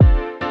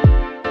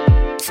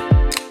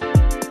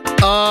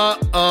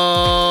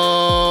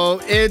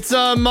It's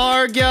a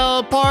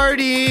Margell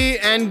party,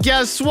 and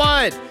guess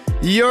what?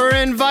 You're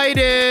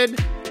invited.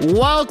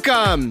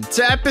 Welcome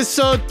to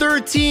episode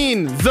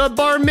 13, the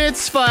Bar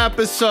Mitzvah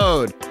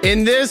episode.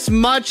 In this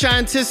much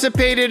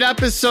anticipated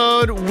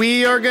episode,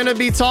 we are going to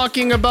be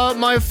talking about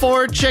my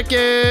 4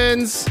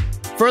 chickens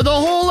for the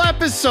whole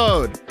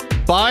episode.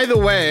 By the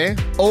way,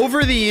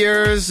 over the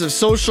years of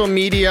social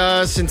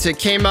media, since it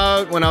came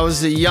out when I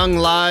was a young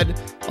lad,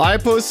 I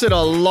posted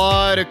a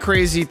lot of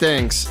crazy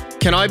things.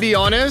 Can I be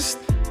honest?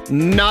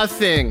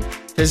 Nothing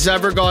has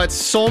ever got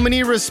so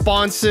many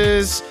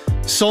responses,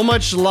 so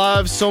much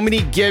love, so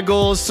many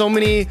giggles, so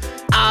many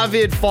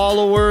avid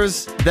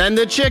followers than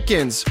the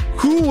chickens.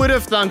 Who would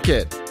have thunk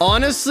it?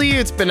 Honestly,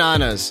 it's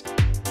bananas.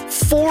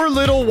 4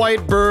 little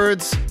white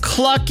birds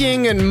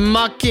clucking and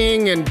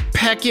mucking and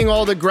pecking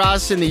all the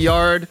grass in the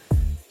yard.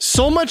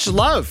 So much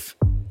love.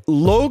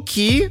 Low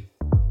key,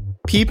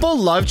 people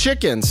love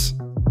chickens.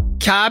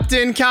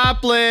 Captain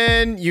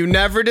Kaplan, you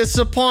never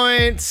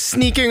disappoint.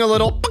 Sneaking a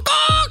little.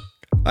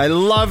 I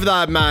love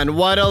that, man.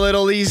 What a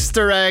little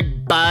Easter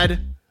egg, bud.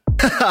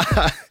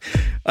 I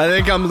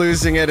think I'm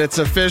losing it. It's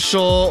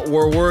official.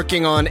 We're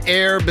working on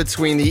air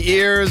between the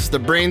ears. The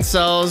brain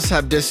cells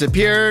have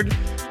disappeared.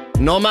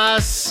 No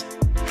mas.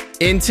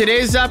 In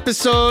today's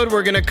episode,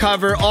 we're going to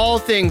cover all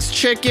things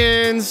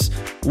chickens.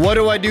 What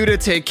do I do to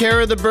take care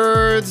of the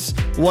birds?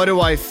 What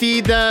do I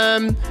feed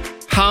them?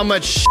 How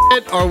much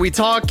shit are we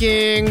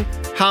talking?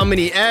 How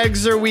many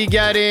eggs are we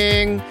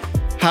getting?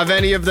 Have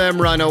any of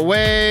them run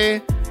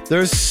away?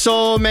 There's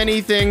so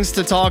many things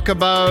to talk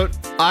about.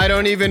 I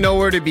don't even know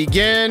where to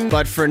begin.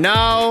 But for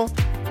now,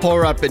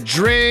 pour up a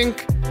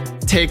drink,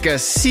 take a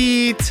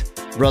seat,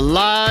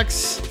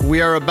 relax.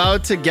 We are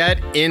about to get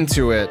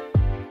into it.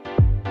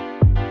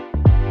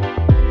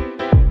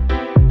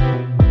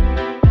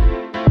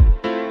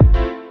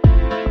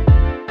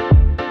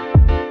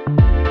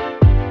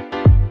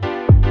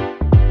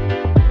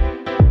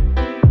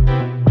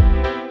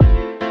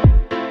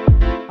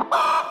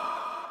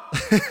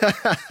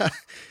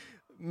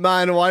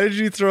 Man, why did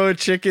you throw a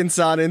chicken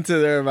sound into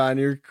there, man?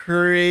 You're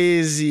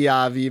crazy,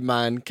 Avi,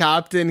 man.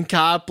 Captain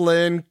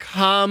Kaplan,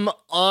 come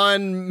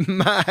on,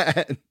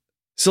 man.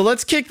 So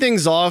let's kick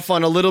things off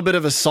on a little bit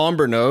of a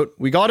somber note.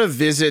 We got a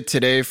visit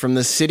today from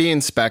the city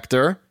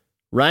inspector.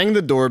 Rang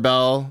the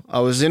doorbell. I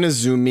was in a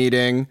Zoom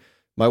meeting.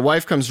 My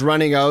wife comes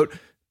running out.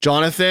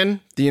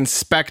 Jonathan, the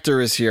inspector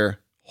is here.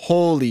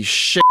 Holy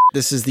shit,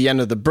 this is the end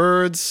of the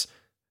birds.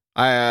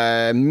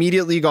 I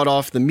immediately got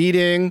off the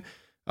meeting.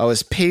 I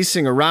was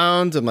pacing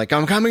around. I'm like,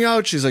 I'm coming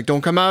out. She's like,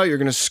 don't come out. You're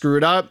going to screw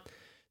it up.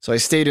 So I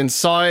stayed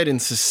inside in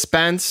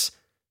suspense.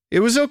 It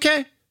was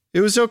okay.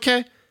 It was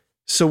okay.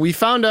 So we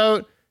found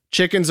out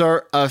chickens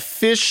are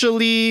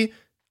officially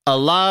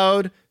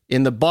allowed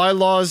in the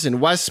bylaws in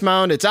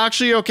Westmount. It's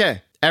actually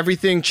okay.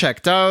 Everything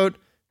checked out.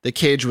 The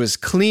cage was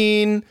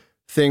clean.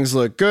 Things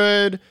look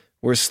good.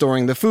 We're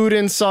storing the food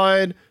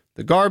inside,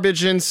 the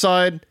garbage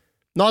inside.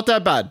 Not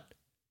that bad.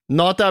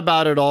 Not that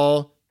bad at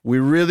all. We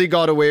really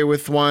got away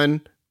with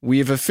one.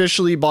 We've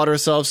officially bought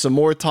ourselves some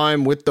more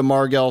time with the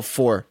Margell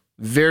 4.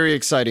 Very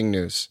exciting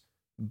news.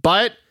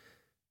 But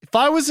if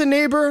I was a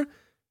neighbor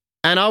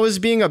and I was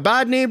being a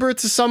bad neighbor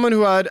to someone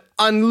who had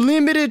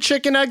unlimited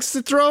chicken eggs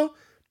to throw,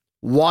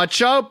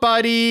 watch out,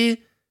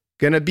 buddy.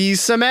 Gonna be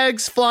some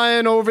eggs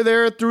flying over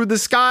there through the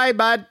sky,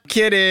 bud.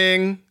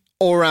 Kidding.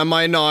 Or am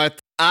I not?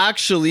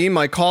 Actually,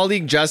 my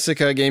colleague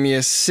Jessica gave me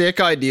a sick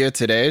idea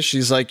today.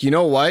 She's like, you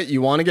know what?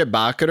 You want to get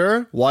back at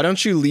her? Why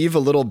don't you leave a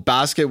little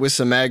basket with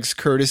some eggs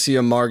courtesy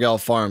of Margell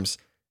Farms?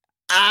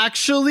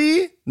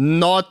 Actually,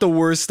 not the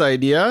worst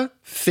idea.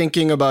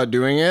 Thinking about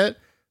doing it.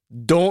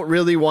 Don't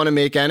really want to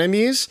make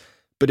enemies.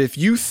 But if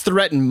you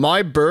threaten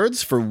my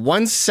birds for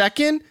 1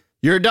 second,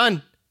 you're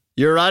done.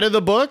 You're out of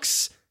the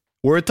books.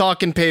 We're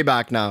talking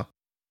payback now.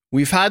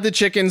 We've had the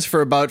chickens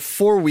for about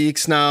 4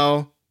 weeks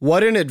now.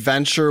 What an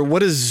adventure.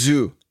 What a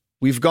zoo.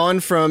 We've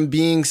gone from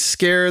being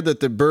scared that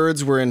the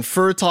birds were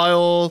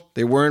infertile,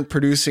 they weren't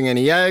producing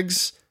any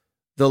eggs.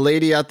 The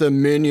lady at the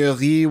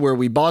meunerie where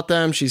we bought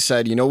them, she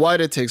said, you know what?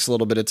 It takes a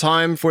little bit of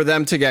time for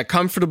them to get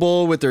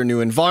comfortable with their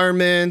new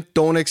environment.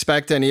 Don't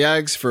expect any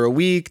eggs for a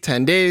week,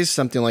 10 days,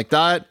 something like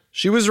that.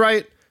 She was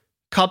right.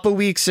 Couple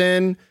weeks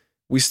in,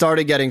 we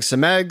started getting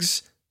some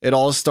eggs. It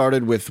all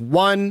started with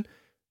 1.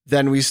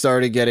 Then we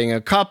started getting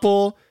a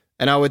couple.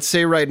 And I would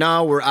say right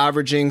now we're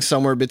averaging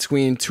somewhere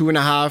between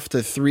 2.5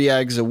 to 3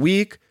 eggs a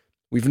week.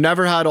 We've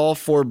never had all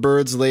 4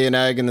 birds lay an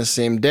egg in the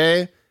same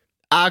day.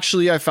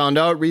 Actually, I found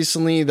out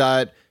recently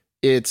that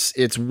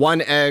it's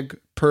 1 egg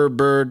per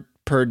bird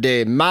per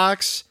day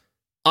max.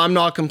 I'm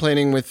not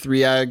complaining with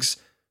 3 eggs.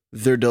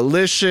 They're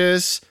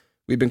delicious.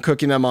 We've been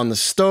cooking them on the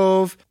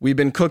stove. We've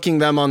been cooking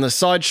them on the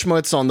side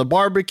schmutz on the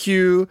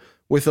barbecue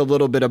with a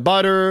little bit of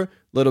butter, a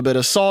little bit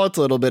of salt,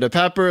 a little bit of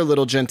pepper, a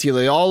little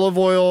Gentile olive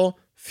oil.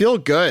 Feel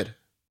good.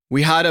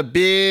 We had a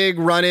big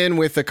run-in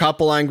with a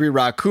couple angry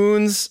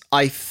raccoons.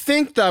 I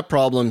think that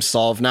problem's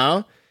solved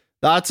now.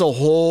 That's a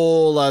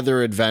whole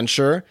other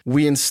adventure.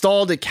 We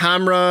installed a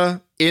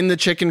camera in the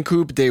chicken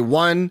coop day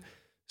 1.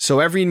 So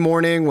every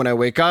morning when I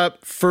wake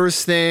up,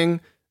 first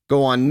thing,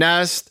 go on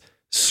Nest,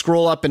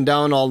 scroll up and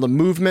down all the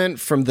movement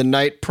from the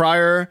night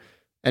prior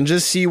and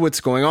just see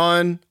what's going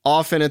on.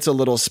 Often it's a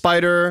little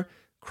spider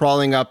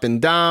crawling up and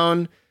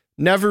down,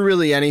 never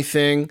really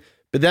anything.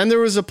 But then there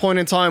was a point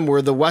in time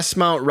where the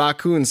Westmount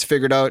raccoons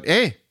figured out,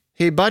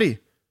 hey buddy,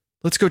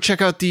 let's go check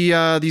out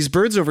these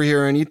birds over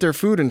here and eat their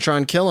food and try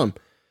and kill them.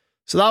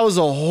 So that was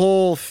a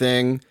whole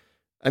thing.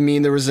 I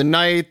mean, there was a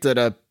night that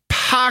a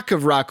pack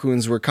of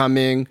raccoons were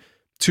coming,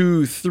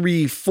 2,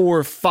 3,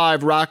 4,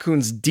 5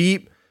 raccoons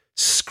deep,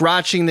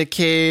 scratching the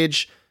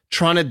cage,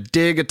 trying to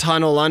dig a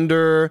tunnel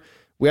under.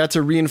 We had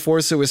to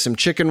reinforce it with some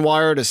chicken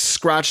wire to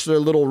scratch their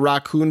little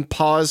raccoon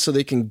paws so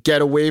they can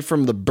get away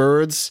from the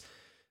birds.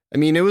 I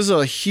mean, it was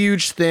a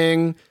huge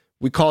thing.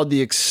 We called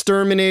the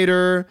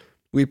exterminator.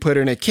 We put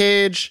her in a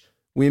cage.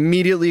 We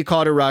immediately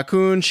caught a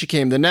raccoon. She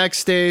came the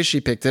next day.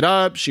 She picked it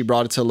up. She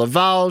brought it to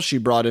Laval. She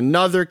brought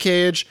another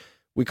cage.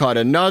 We caught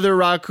another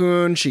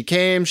raccoon. She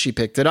came. She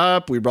picked it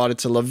up. We brought it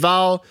to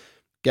Laval.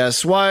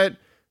 Guess what?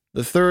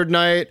 The third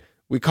night,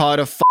 we caught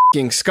a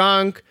fucking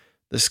skunk.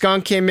 The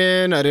skunk came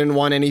in. I didn't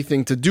want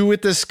anything to do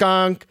with the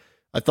skunk.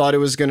 I thought it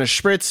was going to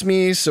spritz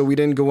me, so we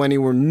didn't go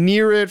anywhere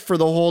near it for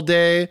the whole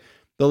day.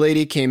 The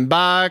lady came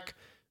back.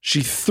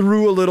 She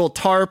threw a little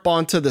tarp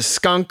onto the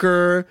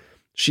skunker.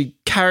 She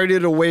carried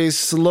it away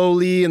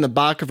slowly in the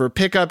back of her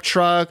pickup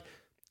truck,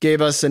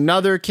 gave us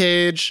another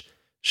cage.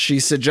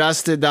 She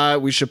suggested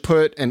that we should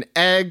put an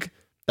egg.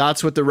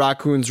 That's what the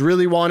raccoons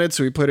really wanted,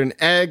 so we put an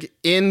egg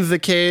in the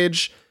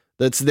cage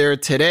that's there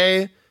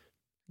today.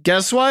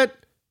 Guess what?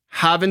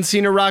 Haven't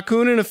seen a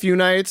raccoon in a few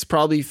nights,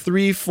 probably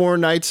 3-4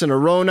 nights in a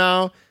row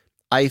now.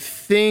 I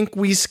think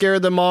we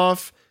scared them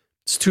off.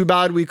 It's too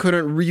bad we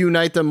couldn't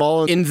reunite them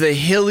all in the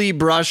hilly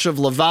brush of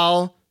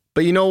Laval.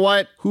 But you know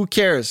what? Who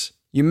cares?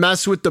 You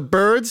mess with the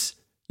birds,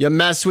 you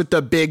mess with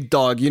the big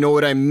dog. You know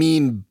what I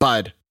mean,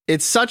 bud?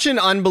 It's such an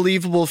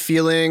unbelievable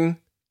feeling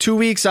 2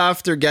 weeks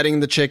after getting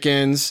the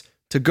chickens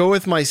to go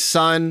with my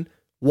son,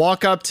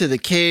 walk up to the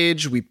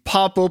cage. We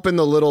pop open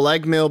the little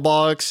egg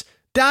mailbox.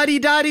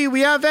 Daddy,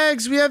 we have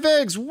eggs.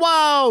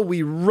 Wow.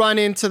 We run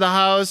into the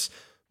house.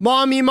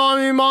 Mommy,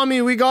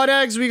 we got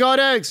eggs.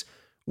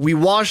 We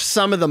wash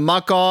some of the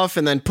muck off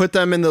and then put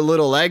them in the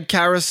little egg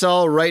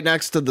carousel right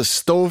next to the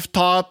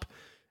stovetop.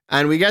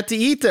 And we get to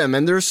eat them.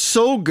 And they're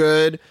so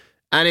good.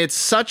 And it's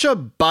such a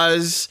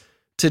buzz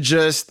to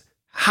just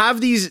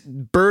have these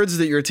birds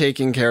that you're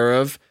taking care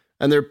of.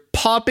 And they're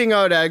popping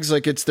out eggs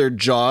like it's their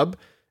job.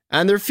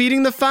 And they're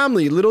feeding the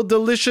family little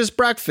delicious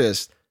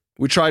breakfast.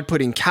 We tried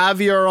putting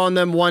caviar on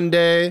them one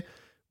day.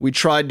 We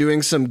tried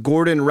doing some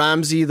Gordon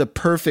Ramsay, the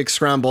perfect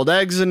scrambled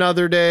eggs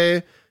another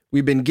day.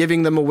 We've been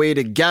giving them away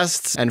to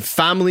guests and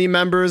family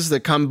members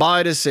that come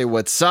by to say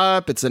what's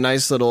up. It's a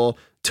nice little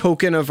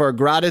token of our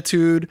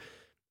gratitude.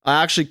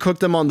 I actually cooked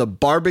them on the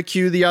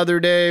barbecue the other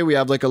day. We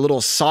have like a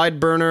little side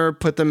burner,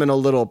 put them in a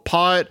little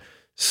pot,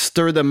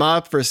 stir them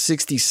up for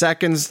 60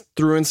 seconds,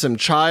 threw in some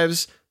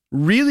chives.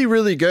 Really,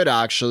 really good,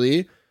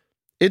 actually.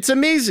 It's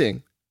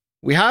amazing.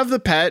 We have the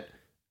pet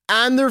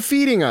and they're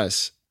feeding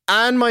us.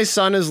 And my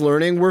son is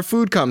learning where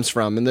food comes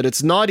from and that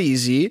it's not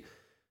easy.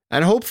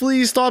 And hopefully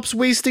he stops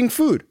wasting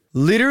food.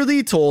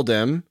 Literally told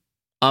him,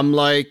 I'm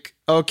like,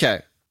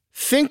 okay,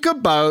 think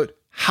about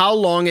how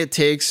long it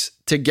takes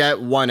to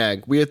get one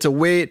egg. We had to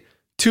wait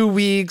 2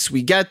 weeks.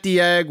 We get the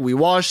egg. We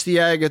wash the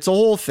egg. It's a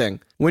whole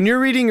thing. When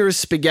you're eating your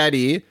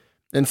spaghetti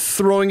and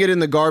throwing it in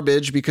the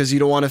garbage because you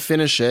don't want to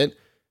finish it,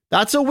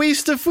 that's a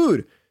waste of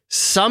food.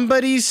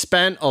 Somebody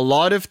spent a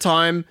lot of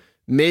time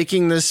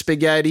making the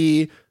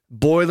spaghetti,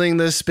 boiling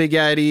the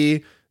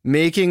spaghetti,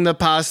 making the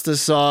pasta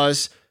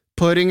sauce,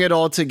 putting it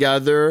all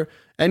together,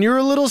 and you're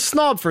a little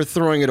snob for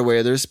throwing it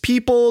away. There's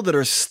people that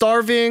are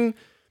starving,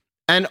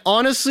 and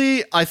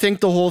honestly, I think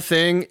the whole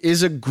thing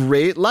is a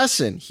great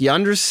lesson. He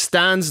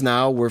understands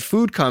now where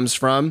food comes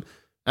from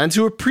and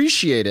to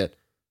appreciate it.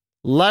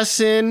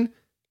 Lesson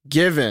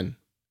given.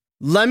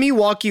 Let me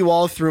walk you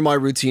all through my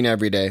routine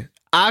every day.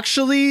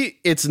 Actually,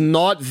 it's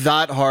not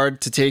that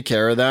hard to take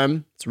care of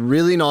them. It's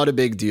really not a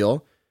big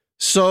deal.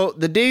 So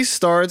the day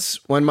starts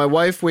when my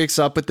wife wakes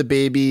up with the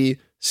baby,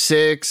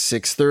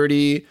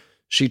 6:30.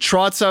 She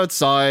trots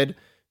outside.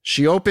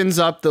 She opens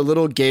up the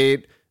little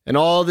gate and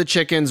all the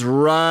chickens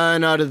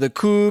run out of the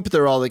coop.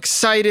 They're all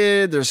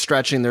excited. They're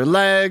stretching their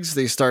legs.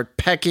 They start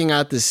pecking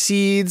at the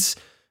seeds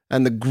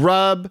and the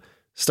grub.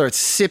 Starts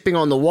sipping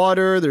on the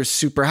water. They're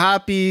super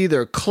happy.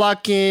 They're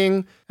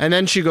clucking. And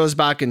then she goes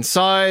back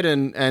inside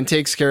and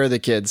takes care of the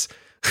kids.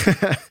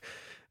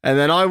 And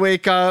then I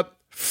wake up.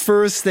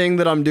 First thing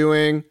that I'm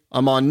doing,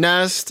 I'm on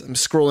Nest. I'm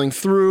scrolling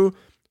through.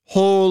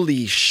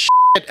 Holy shit,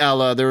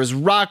 Ella. There was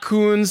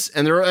raccoons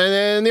and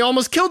they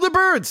almost killed the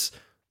birds.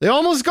 They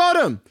almost got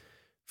them.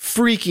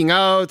 Freaking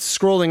out,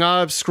 scrolling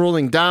up,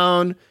 scrolling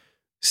down,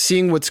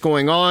 seeing what's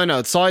going on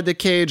outside the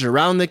cage,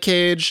 around the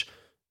cage.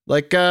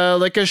 Like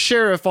a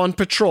sheriff on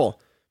patrol.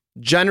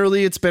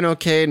 Generally, it's been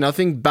okay.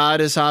 Nothing bad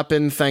has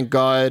happened, thank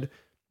God.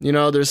 You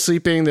know, they're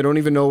sleeping. They don't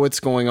even know what's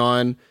going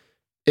on.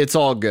 It's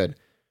all good.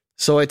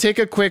 So I take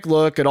a quick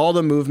look at all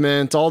the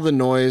movement, all the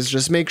noise,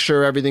 just make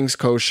sure everything's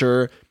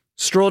kosher.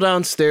 Stroll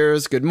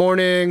downstairs. Good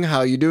morning.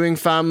 How you doing,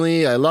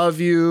 family? I love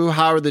you.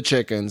 How are the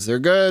chickens? They're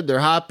good. They're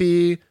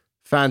happy.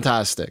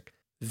 Fantastic.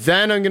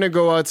 Then I'm going to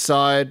go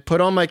outside, put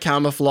on my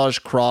camouflage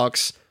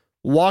Crocs,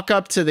 walk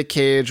up to the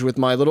cage with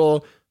my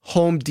little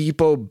Home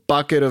Depot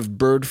bucket of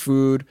bird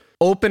food,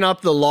 open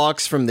up the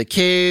locks from the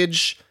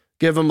cage,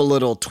 give them a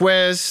little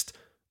twist,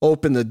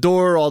 open the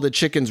door. All the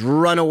chickens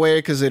run away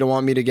because they don't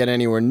want me to get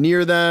anywhere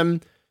near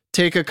them.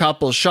 Take a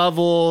couple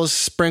shovels,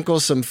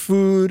 sprinkle some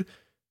food,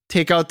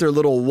 take out their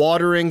little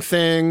watering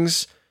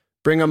things,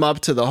 bring them up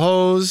to the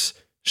hose,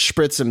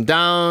 spritz them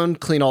down,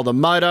 clean all the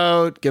mud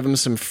out, give them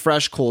some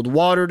fresh cold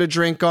water to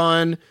drink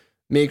on,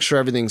 make sure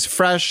everything's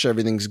fresh,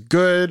 everything's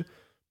good,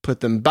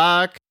 put them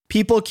back.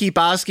 People keep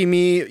asking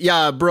me,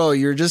 yeah, bro,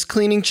 you're just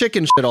cleaning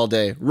chicken shit all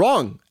day.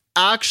 Wrong.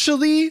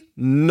 Actually,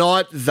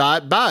 not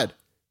that bad.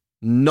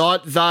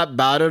 Not that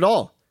bad at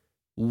all.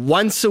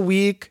 Once a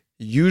week,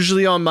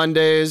 usually on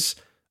Mondays,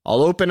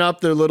 I'll open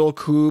up their little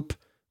coop.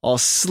 I'll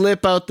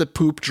slip out the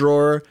poop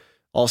drawer.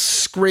 I'll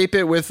scrape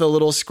it with a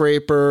little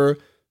scraper,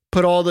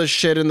 put all the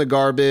shit in the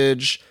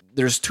garbage.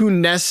 There's 2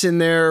 nests in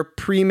there,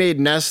 pre-made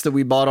nests that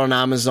we bought on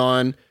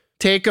Amazon.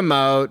 Take them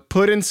out,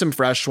 put in some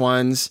fresh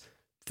ones.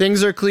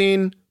 Things are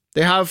clean.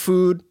 They have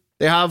food.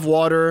 They have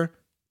water.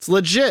 It's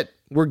legit.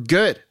 We're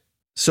good.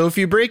 So if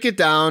you break it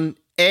down,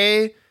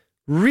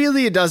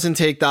 really it doesn't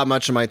take that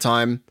much of my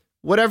time.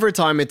 Whatever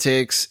time it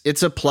takes,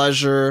 it's a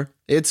pleasure.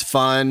 It's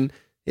fun.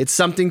 It's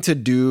something to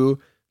do.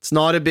 It's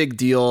not a big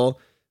deal.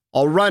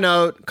 I'll run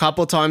out a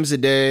couple times a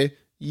day.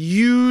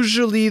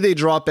 Usually they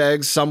drop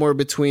eggs somewhere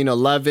between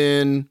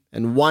 11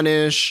 and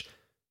 1-ish.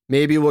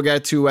 Maybe we'll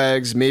get 2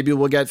 eggs. Maybe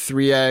we'll get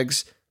 3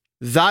 eggs.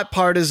 That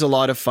part is a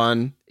lot of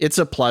fun. It's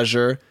a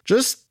pleasure.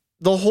 Just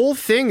the whole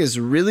thing is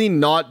really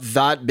not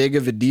that big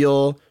of a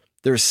deal.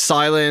 They're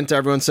silent.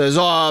 Everyone says,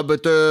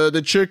 but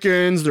the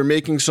chickens, they're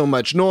making so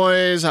much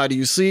noise. How do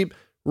you sleep?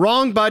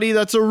 Wrong, buddy.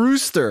 That's a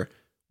rooster.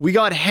 We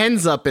got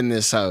hens up in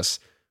this house.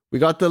 We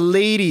got the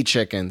lady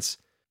chickens.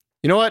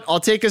 You know what? I'll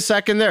take a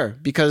second there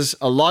because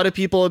a lot of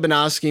people have been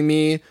asking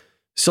me.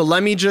 So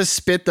let me just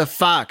spit the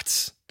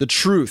facts, the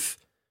truth.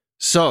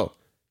 So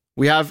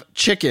we have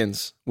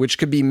chickens, which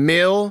could be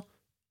male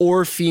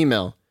or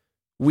female.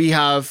 We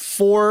have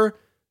 4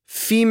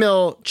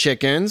 female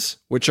chickens,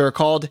 which are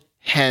called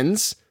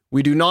hens.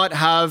 We do not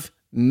have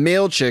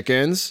male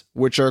chickens,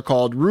 which are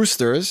called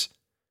roosters.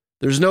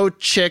 There's no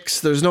chicks.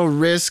 There's no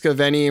risk of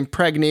any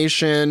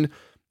impregnation,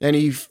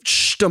 any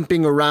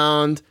stumping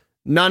around.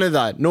 None of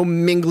that. No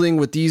mingling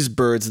with these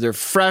birds. They're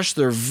fresh.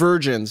 They're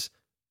virgins.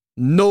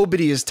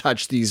 Nobody has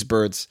touched these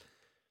birds.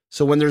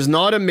 So when there's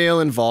not a male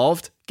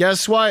involved,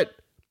 guess what?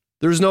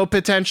 There's no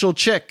potential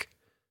chick.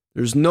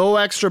 There's no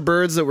extra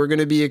birds that we're going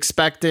to be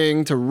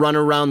expecting to run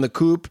around the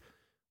coop.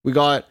 We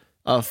got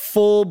a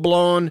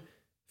full-blown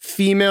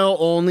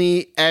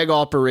female-only egg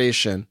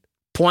operation.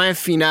 Point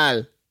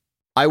final.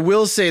 I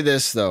will say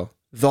this, though.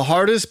 The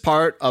hardest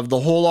part of the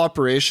whole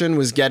operation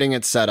was getting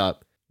it set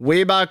up.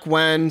 Way back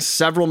when,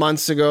 several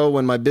months ago,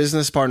 when my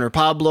business partner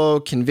Pablo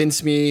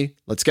convinced me,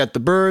 let's get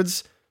the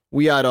birds,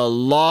 we had a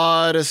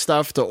lot of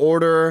stuff to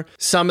order.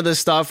 Some of the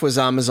stuff was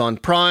Amazon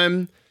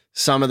Prime.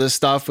 Some of the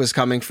stuff was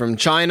coming from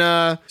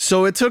China.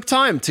 So it took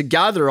time to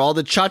gather all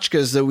the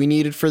tchotchkes that we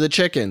needed for the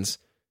chickens.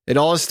 It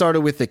all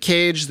started with the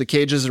cage. The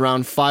cage is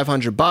around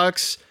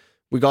 $500.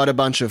 We got a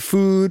bunch of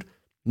food,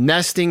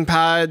 nesting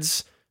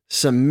pads,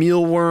 some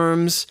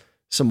mealworms,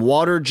 some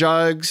water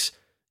jugs,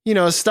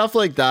 stuff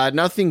like that.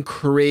 Nothing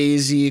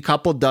crazy, a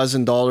couple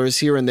 $dozen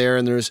here and there.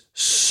 And there's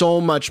so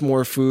much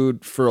more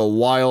food for a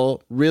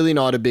while. Really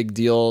not a big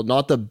deal.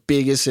 Not the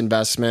biggest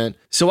investment.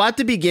 So at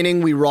the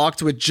beginning, we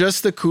rocked with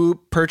just the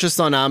coop purchased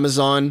on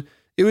Amazon.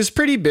 It was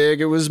pretty big.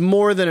 It was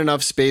more than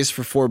enough space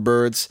for 4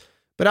 birds.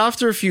 But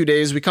after a few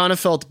days, we kind of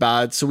felt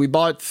bad. So we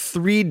bought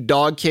 3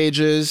 dog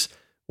cages.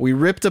 We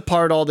ripped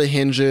apart all the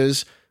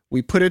hinges.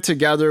 We put it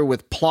together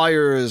with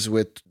pliers,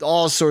 with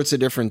all sorts of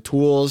different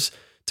tools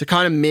to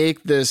kind of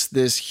make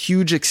this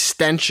huge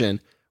extension.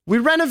 We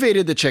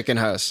renovated the chicken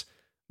house.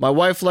 My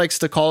wife likes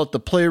to call it the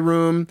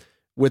playroom,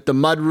 with the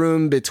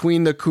mudroom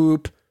between the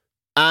coop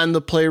and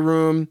the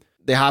playroom.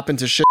 They happen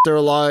to shit there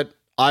a lot.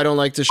 I don't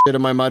like to shit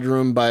in my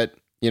mudroom, but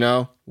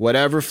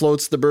whatever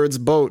floats the bird's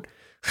boat.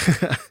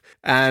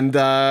 And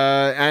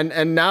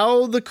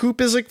now the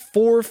coop is like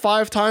 4 or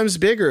 5 times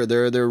bigger.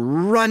 They're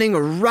running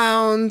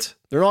around.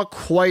 They're not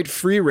quite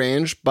free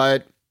range,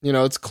 but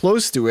it's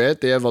close to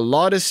it. They have a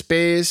lot of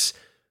space.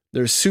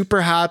 They're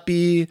super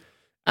happy.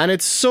 And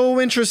it's so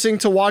interesting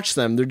to watch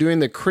them. They're doing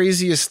the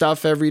craziest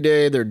stuff every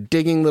day. They're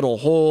digging little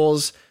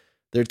holes.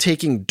 They're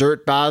taking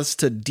dirt baths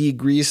to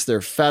degrease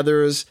their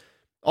feathers.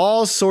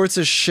 All sorts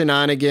of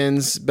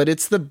shenanigans, but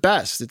it's the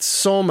best. It's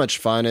so much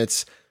fun.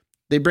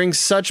 They bring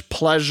such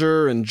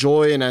pleasure and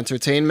joy and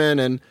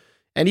entertainment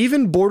and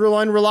even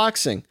borderline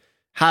relaxing.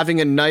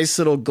 Having a nice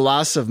little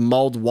glass of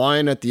mulled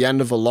wine at the end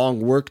of a long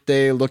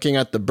workday, looking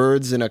at the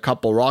birds in a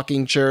couple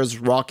rocking chairs,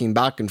 rocking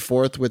back and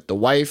forth with the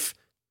wife.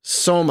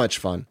 So much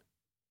fun.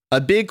 A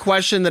big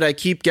question that I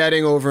keep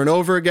getting over and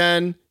over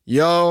again,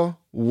 yo,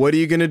 what are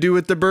you going to do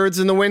with the birds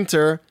in the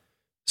winter?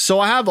 So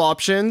I have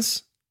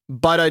options,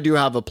 but I do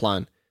have a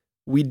plan.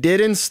 We did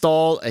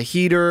install a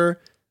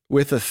heater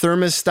with a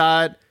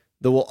thermostat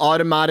that will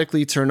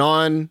automatically turn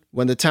on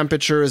when the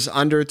temperature is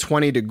under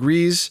 20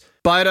 degrees,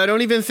 but I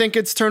don't even think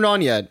it's turned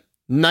on yet.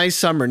 Nice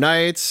summer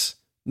nights,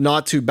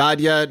 not too bad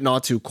yet,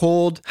 not too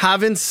cold.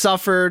 Haven't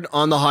suffered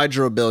on the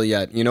hydro bill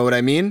yet, you know what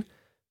I mean?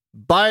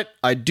 But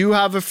I do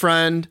have a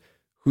friend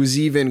who's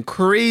even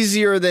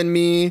crazier than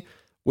me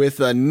with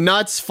a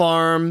nuts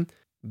farm,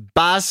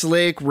 Bass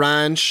Lake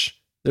Ranch.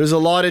 There's a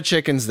lot of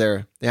chickens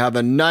there. They have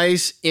a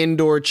nice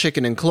indoor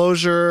chicken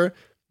enclosure.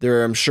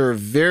 They're, I'm sure,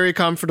 very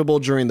comfortable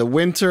during the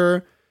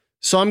winter.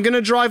 So I'm going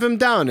to drive him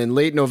down in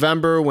late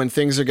November when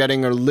things are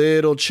getting a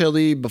little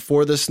chilly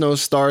before the snow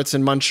starts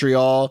in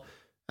Montreal.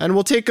 And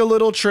we'll take a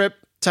little trip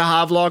to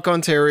Havelock,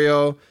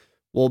 Ontario.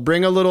 We'll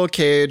bring a little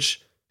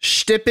cage,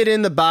 ship it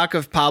in the back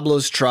of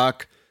Pablo's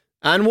truck,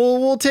 and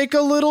we'll take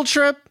a little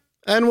trip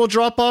and we'll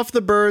drop off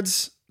the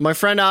birds. My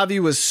friend Avi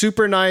was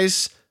super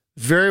nice,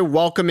 very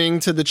welcoming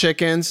to the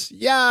chickens.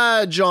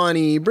 Yeah,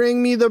 Johnny,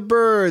 bring me the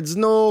birds.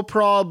 No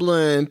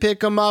problem. Pick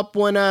them up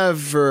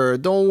whenever.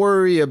 Don't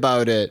worry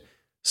about it.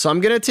 So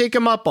I'm going to take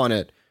him up on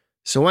it.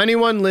 So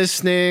anyone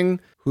listening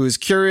who's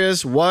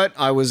curious what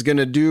I was going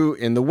to do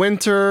in the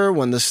winter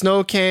when the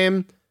snow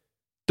came,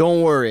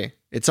 don't worry.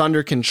 It's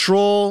under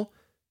control.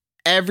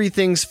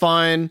 Everything's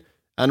fine.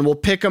 And we'll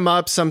pick them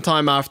up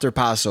sometime after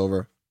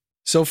Passover.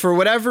 So for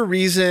whatever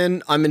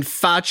reason, I'm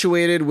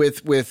infatuated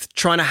with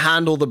trying to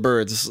handle the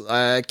birds.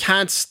 I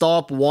can't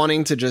stop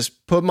wanting to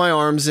just put my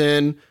arms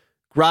in,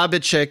 grab a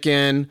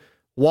chicken,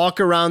 walk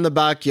around the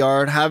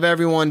backyard, have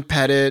everyone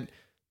pet it.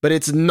 But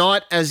it's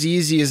not as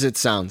easy as it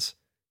sounds.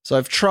 So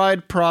I've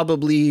tried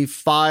probably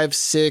 5,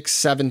 6,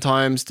 7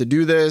 times to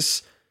do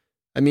this.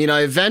 I mean,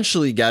 I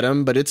eventually get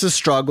them, but it's a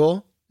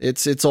struggle.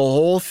 It's a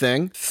whole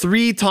thing.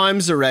 3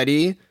 times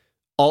already,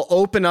 I'll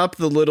open up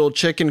the little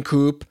chicken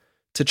coop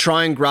to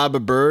try and grab a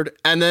bird,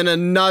 and then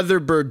another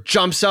bird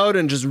jumps out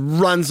and just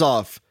runs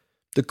off.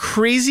 The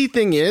crazy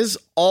thing is,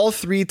 all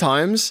 3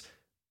 times,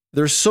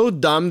 they're so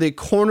dumb, they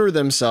corner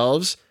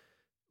themselves.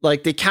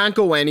 Like, they can't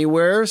go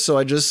anywhere, so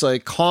I just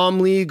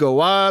calmly go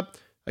up,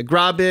 I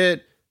grab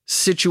it,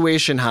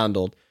 situation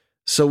handled.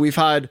 So we've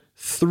had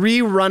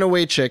 3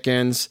 runaway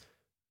chickens.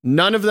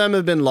 None of them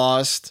have been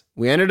lost.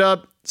 We ended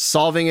up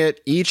solving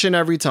it each and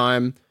every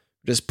time.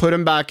 Just put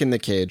them back in the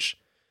cage.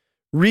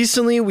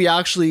 Recently, we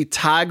actually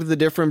tagged the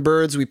different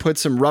birds. We put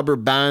some rubber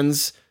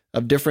bands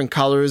of different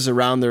colors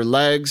around their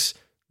legs.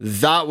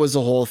 That was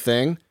a whole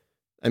thing.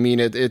 I mean,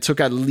 it took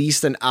at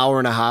least an hour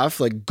and a half.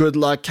 Like, good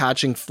luck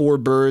catching 4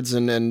 birds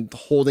and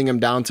holding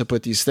them down to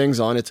put these things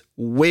on. It's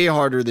way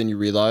harder than you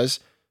realize.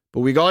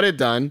 But we got it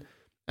done.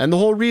 And the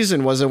whole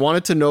reason was I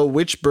wanted to know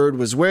which bird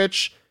was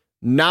which.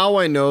 Now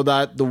I know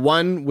that the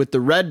one with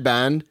the red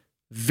band,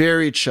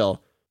 very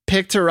chill.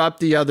 Picked her up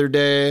the other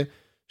day.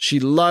 She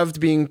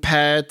loved being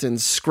pet and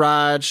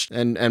scratched.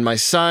 And my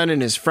son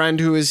and his friend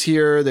who was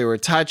here, they were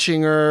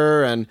touching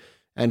her and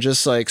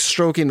just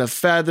stroking the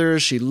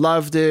feathers. She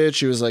loved it.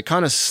 She was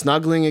kind of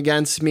snuggling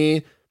against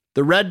me.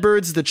 The red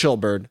bird's the chill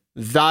bird.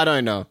 That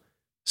I know.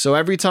 So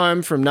every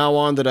time from now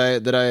on that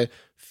I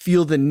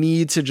feel the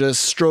need to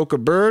just stroke a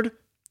bird,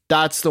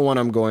 that's the one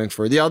I'm going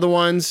for. The other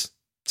ones,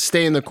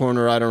 stay in the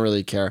corner. I don't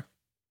really care.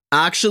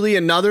 Actually,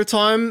 another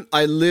time,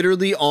 I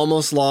literally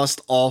almost lost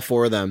all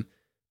 4 of them.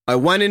 I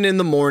went in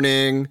the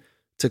morning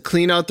to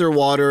clean out their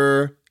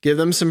water, give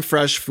them some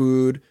fresh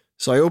food.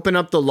 So I opened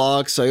up the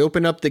locks, I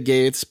opened up the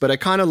gates, but I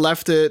kind of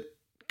left it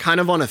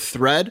kind of on a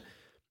thread.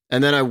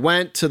 And then I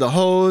went to the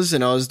hose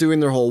and I was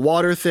doing their whole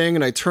water thing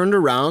and I turned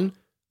around.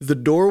 The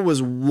door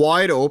was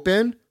wide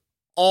open.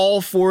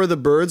 All 4 of the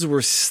birds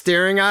were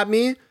staring at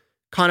me,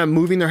 kind of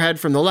moving their head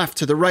from the left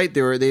to the right.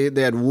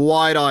 They had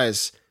wide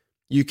eyes.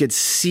 You could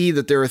see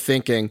that they were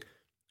thinking,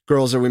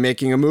 girls, are we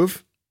making a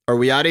move? Are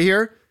we out of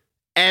here?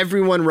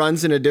 Everyone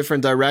runs in a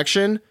different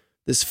direction.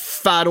 This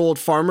fat old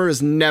farmer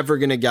is never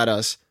going to get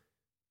us.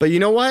 But you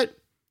know what?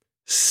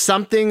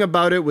 Something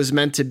about it was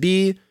meant to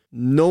be.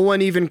 No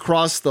one even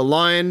crossed the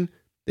line.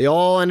 They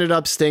all ended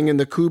up staying in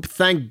the coop.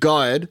 Thank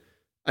God.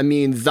 I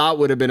mean, that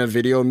would have been a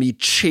video of me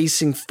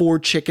chasing 4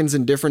 chickens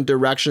in different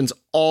directions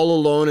all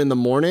alone in the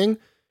morning.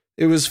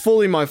 It was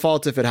fully my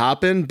fault if it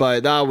happened,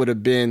 but that would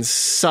have been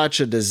such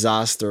a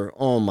disaster.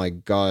 Oh my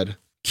God.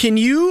 Can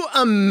you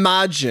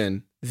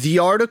imagine the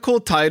article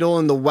title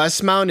in the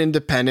Westmount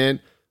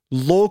Independent,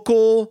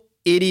 local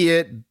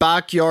idiot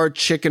backyard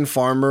chicken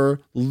farmer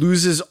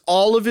loses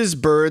all of his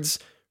birds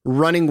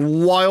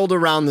running wild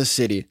around the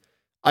city?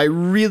 I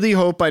really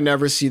hope I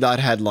never see that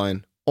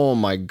headline. Oh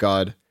my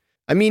God.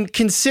 I mean,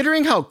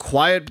 considering how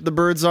quiet the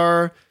birds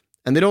are,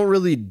 and they don't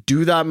really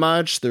do that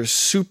much, they're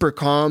super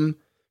calm,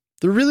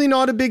 they're really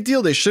not a big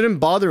deal. They shouldn't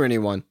bother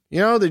anyone. You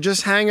know, they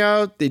just hang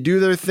out, they do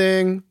their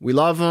thing, we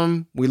love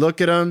them, we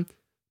look at them.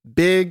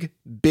 Big,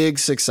 big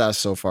success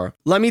so far.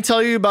 Let me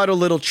tell you about a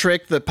little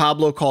trick that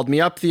Pablo called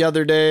me up the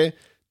other day.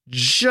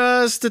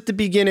 just at the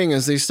beginning,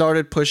 as they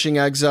started pushing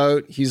eggs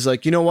out, he's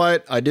like, you know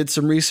what? I did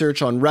some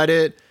research on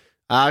Reddit.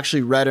 I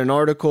actually read an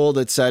article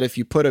that said if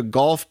you put a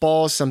golf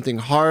ball, something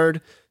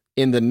hard,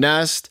 in the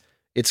nest,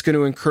 it's going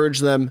to encourage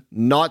them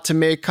not to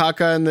make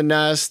caca in the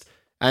nest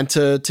and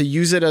to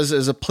use it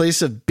as a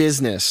place of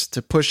business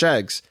to push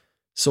eggs.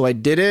 So I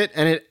did it,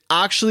 and it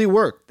actually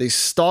worked. They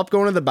stopped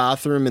going to the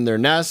bathroom in their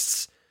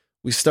nests.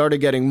 We started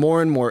getting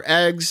more and more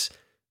eggs.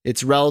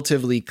 It's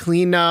relatively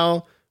clean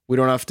now. We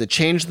don't have to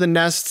change the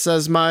nests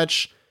as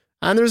much.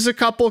 And there's a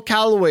couple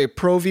Callaway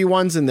Pro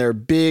V1s in there.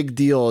 Big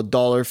deal,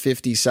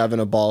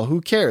 $1.57 a ball.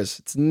 Who cares?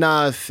 It's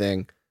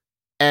nothing.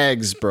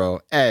 Eggs,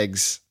 bro.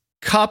 Eggs.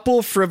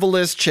 Couple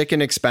frivolous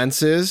chicken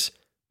expenses.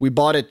 We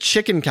bought a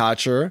chicken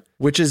catcher,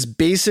 which is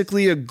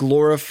basically a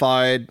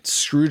glorified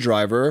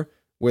screwdriver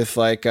with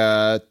like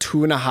a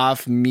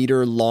 2.5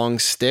 meter long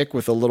stick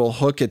with a little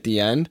hook at the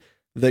end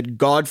that,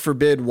 God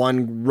forbid,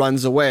 one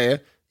runs away.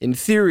 In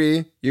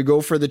theory, you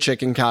go for the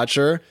chicken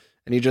catcher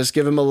and you just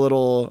give them a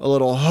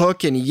little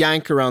hook and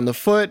yank around the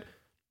foot.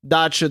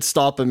 That should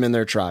stop them in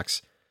their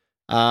tracks.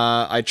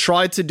 I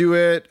tried to do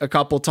it a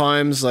couple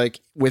times, like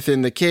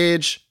within the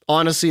cage.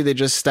 Honestly, they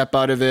just step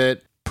out of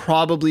it.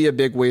 Probably a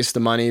big waste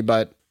of money,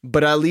 but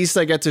at least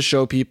I get to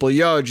show people,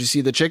 yo, did you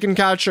see the chicken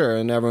catcher?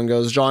 And everyone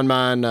goes, John,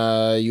 man,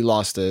 you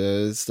lost it.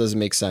 This doesn't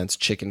make sense.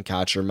 Chicken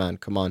catcher, man,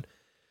 come on.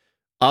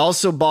 I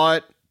also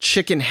bought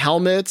chicken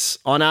helmets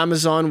on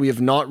Amazon. We have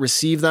not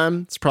received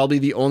them. It's probably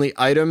the only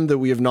item that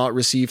we have not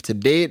received to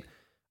date.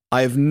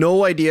 I have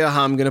no idea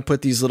how I'm going to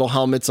put these little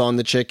helmets on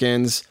the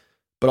chickens,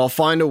 but I'll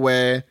find a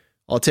way.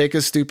 I'll take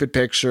a stupid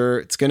picture.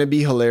 It's going to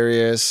be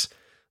hilarious.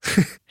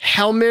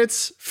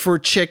 Helmets for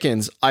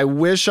chickens. I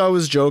wish I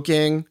was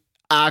joking.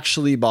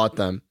 Actually bought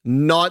them.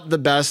 Not the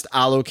best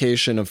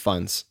allocation of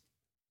funds.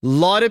 A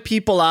lot of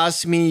people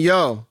ask me,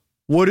 yo,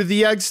 what do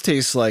the eggs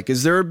taste like?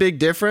 Is there a big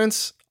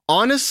difference?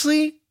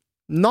 Honestly,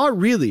 not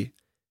really.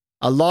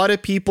 A lot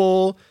of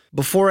people,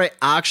 before I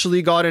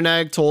actually got an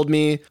egg, told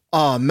me,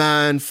 oh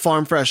man,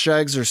 farm fresh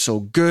eggs are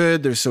so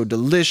good. They're so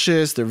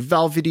delicious. They're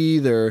velvety.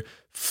 They're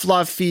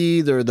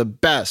fluffy. They're the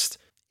best.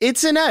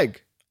 It's an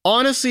egg.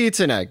 Honestly, it's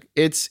an egg.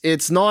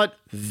 It's not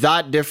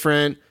that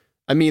different.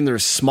 I mean, they're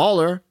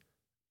smaller,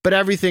 but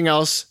everything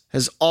else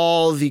has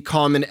all the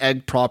common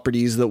egg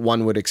properties that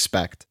one would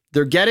expect.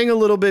 They're getting a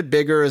little bit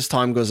bigger as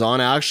time goes on.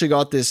 I actually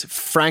got this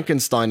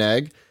Frankenstein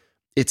egg.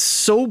 It's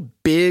so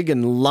big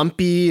and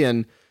lumpy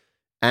and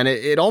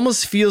it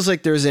almost feels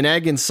like there's an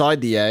egg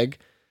inside the egg.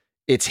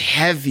 It's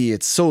heavy.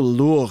 It's so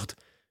lourd.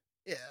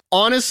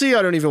 Honestly,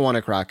 I don't even want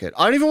to crack it.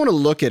 I don't even want to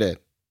look at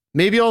it.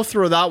 Maybe I'll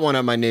throw that one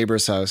at my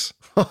neighbor's house.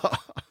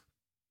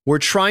 We're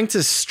trying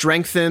to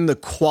strengthen the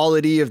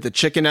quality of the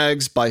chicken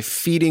eggs by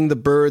feeding the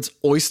birds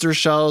oyster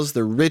shells.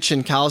 They're rich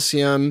in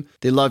calcium.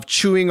 They love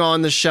chewing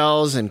on the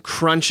shells and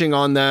crunching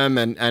on them.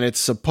 And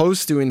it's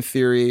supposed to, in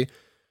theory,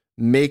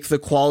 make the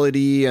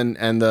quality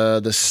and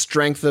the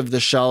strength of the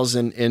shells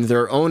in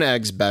their own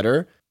eggs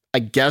better. I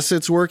guess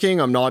it's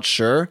working. I'm not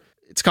sure.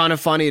 It's kind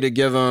of funny to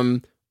give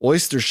them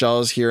oyster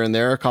shells here and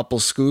there, a couple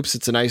scoops.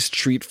 It's a nice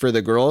treat for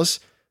the girls.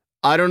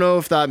 I don't know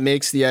if that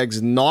makes the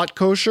eggs not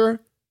kosher,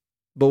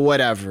 but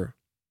whatever.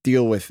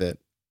 Deal with it.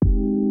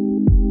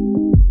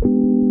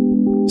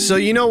 So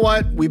you know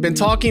what? We've been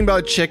talking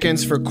about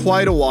chickens for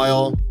quite a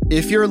while.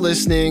 If you're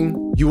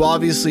listening, you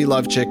obviously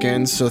love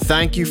chickens, so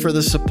thank you for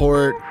the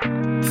support.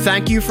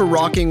 Thank you for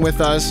rocking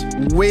with us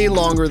way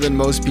longer than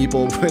most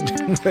people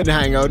would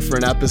hang out for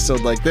an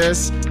episode like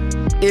this.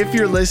 If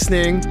you're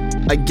listening,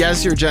 I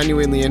guess you're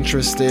genuinely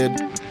interested.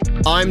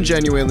 I'm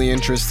genuinely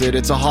interested.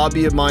 It's a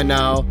hobby of mine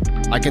now.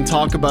 I can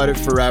talk about it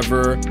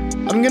forever.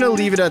 I'm going to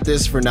leave it at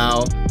this for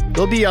now.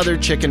 There'll be other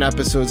chicken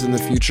episodes in the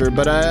future,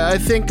 but I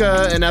think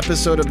an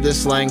episode of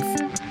this length,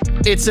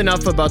 it's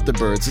enough about the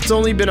birds. It's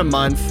only been a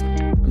month.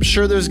 I'm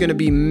sure there's going to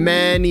be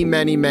many,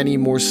 many, many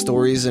more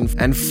stories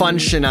and fun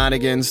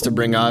shenanigans to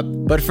bring up.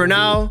 But for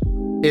now,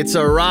 it's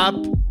a wrap.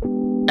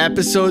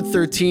 Episode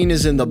 13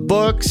 is in the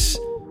books.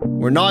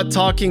 We're not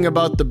talking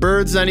about the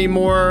birds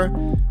anymore.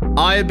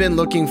 I have been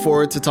looking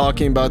forward to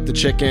talking about the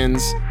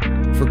chickens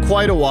for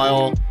quite a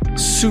while.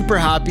 Super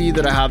happy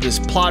that I have this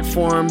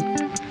platform,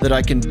 that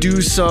I can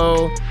do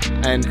so,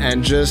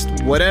 and just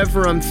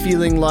whatever I'm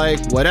feeling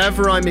like,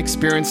 whatever I'm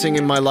experiencing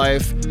in my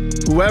life,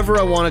 whoever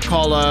I want to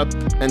call up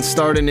and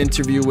start an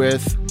interview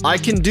with, I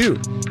can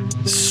do.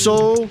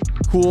 So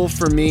cool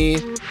for me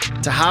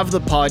to have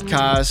the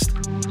podcast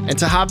and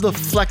to have the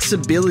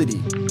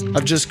flexibility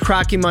of just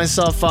cracking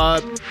myself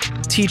up,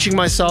 teaching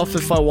myself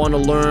if I want to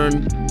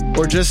learn,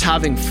 or just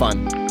having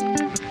fun.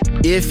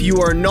 If you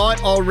are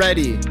not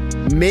already,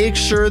 make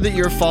sure that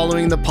you're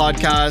following the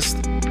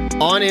podcast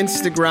on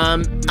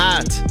Instagram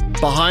at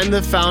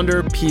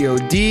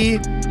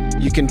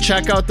BehindTheFounderPod. You can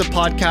check out the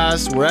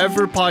podcast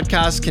wherever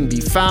podcasts can be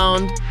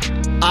found.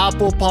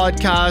 Apple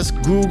Podcasts,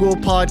 Google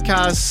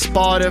Podcasts,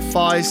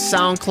 Spotify,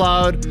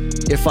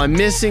 SoundCloud. If I'm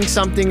missing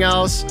something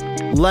else,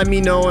 let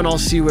me know and I'll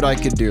see what I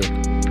could do.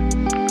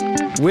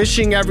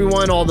 Wishing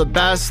everyone all the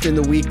best in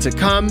the week to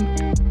come.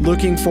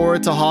 Looking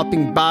forward to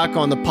hopping back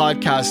on the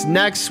podcast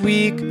next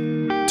week.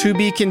 To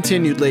be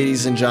continued,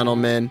 ladies and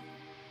gentlemen.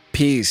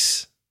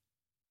 Peace.